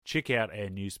check out our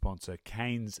new sponsor,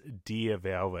 Kane's Deer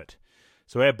Velvet.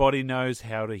 So our body knows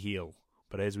how to heal,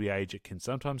 but as we age it can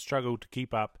sometimes struggle to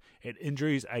keep up, and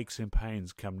injuries, aches and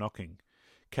pains come knocking.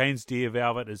 Kane's Deer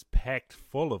Velvet is packed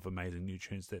full of amazing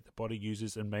nutrients that the body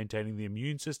uses in maintaining the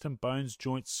immune system, bones,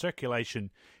 joints,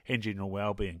 circulation and general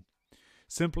well-being.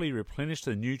 Simply replenish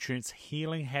the nutrients,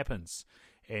 healing happens,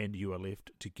 and you are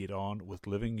left to get on with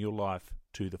living your life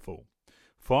to the full.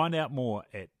 Find out more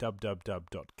at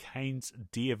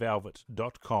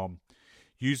www.canesdeervelvet.com.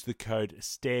 Use the code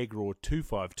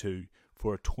STAGRAW252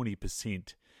 for a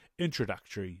 20%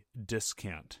 introductory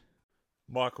discount.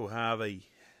 Michael Harvey,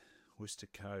 Oyster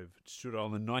Cove, stood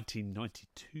on the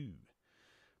 1992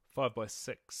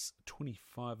 5x6,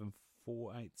 25 and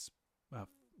 1/8,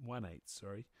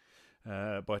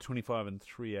 by 25 and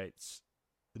 3/8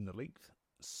 in the length.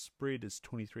 Spread is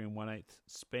 23 and 1/8.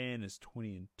 Span is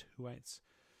 20 and 2/8.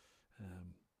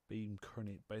 Beam,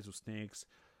 coronet, basal snags.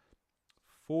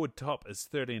 Forward top is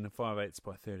 13 and 5/8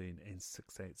 by 13 and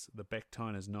 6/8. The back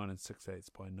tine is 9 and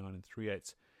 6/8 by 9 and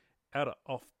 3/8. Outer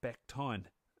off back tine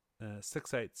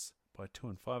 6/8 by 2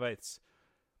 and 5/8.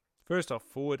 First off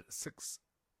forward 6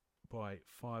 by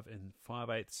 5 and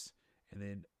 5/8, and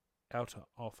then outer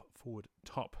off forward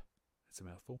top. That's a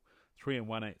mouthful. 3 and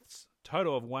 1/8.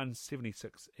 Total of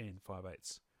 176 and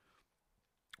 5/8.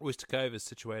 Oyster Cove is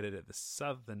situated at the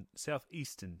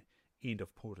southeastern end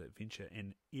of Port Adventure,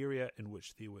 an area in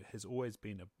which there has always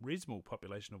been a reasonable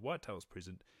population of whitetails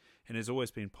present and has always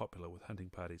been popular with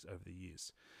hunting parties over the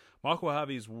years. Michael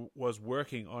Harvey was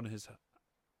working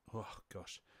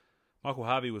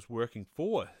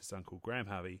for his uncle Graham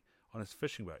Harvey on his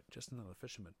fishing boat, just another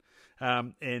fisherman,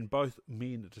 and both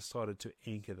men decided to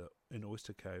anchor in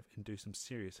Oyster Cove and do some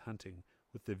serious hunting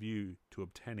with the view to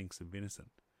obtaining some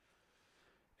venison.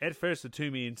 At first, the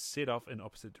two men set off in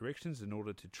opposite directions in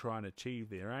order to try and achieve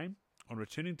their aim. On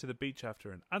returning to the beach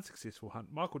after an unsuccessful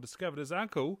hunt, Michael discovered his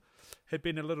uncle had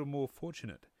been a little more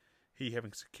fortunate, he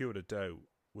having secured a doe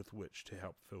with which to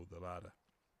help fill the larder.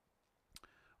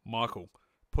 Michael,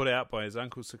 put out by his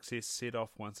uncle's success, set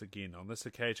off once again, on this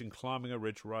occasion climbing a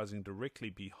ridge rising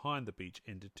directly behind the beach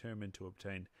and determined to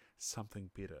obtain something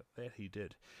better. That he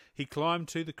did. He climbed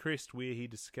to the crest where he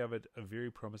discovered a very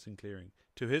promising clearing.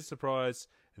 To his surprise,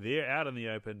 there out in the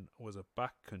open was a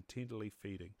buck contentedly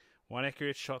feeding. One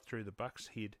accurate shot through the buck's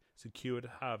head secured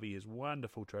Harvey his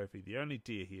wonderful trophy, the only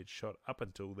deer he had shot up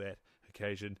until that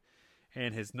occasion,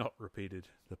 and has not repeated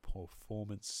the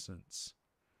performance since.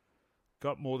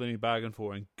 Got more than he bargained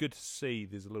for, and good to see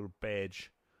there's a little badge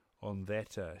on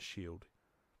that shield.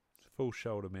 Full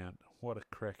shoulder mount. What a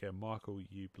cracker. Michael,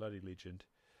 you bloody legend.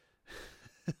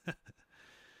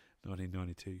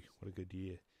 1992. What a good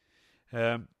year.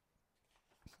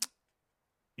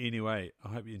 Anyway, I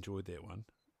hope you enjoyed that one.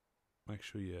 Make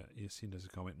sure you send us a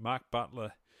comment. Mark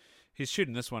Butler, he's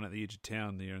shooting this one at the edge of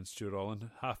town there in Stewart Island,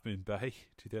 Half Moon Bay,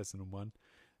 2001.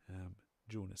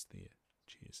 Join us there.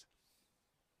 Cheers.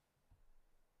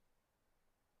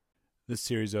 This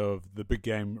series of the Big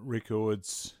Game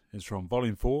Records is from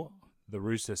Volume 4, The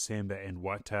Rooster, Sambar and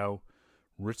Whitetail,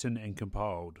 written and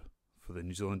compiled for the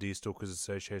New Zealand Deer Stalkers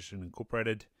Association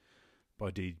Incorporated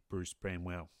by D. Bruce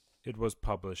Bramwell. It was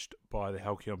published by the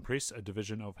Halcyon Press, a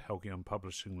division of Halcyon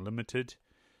Publishing Limited.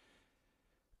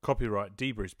 Copyright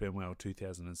D. Bruce Bramwell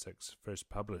 2006, first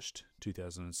published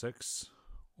 2006,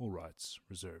 all rights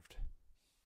reserved.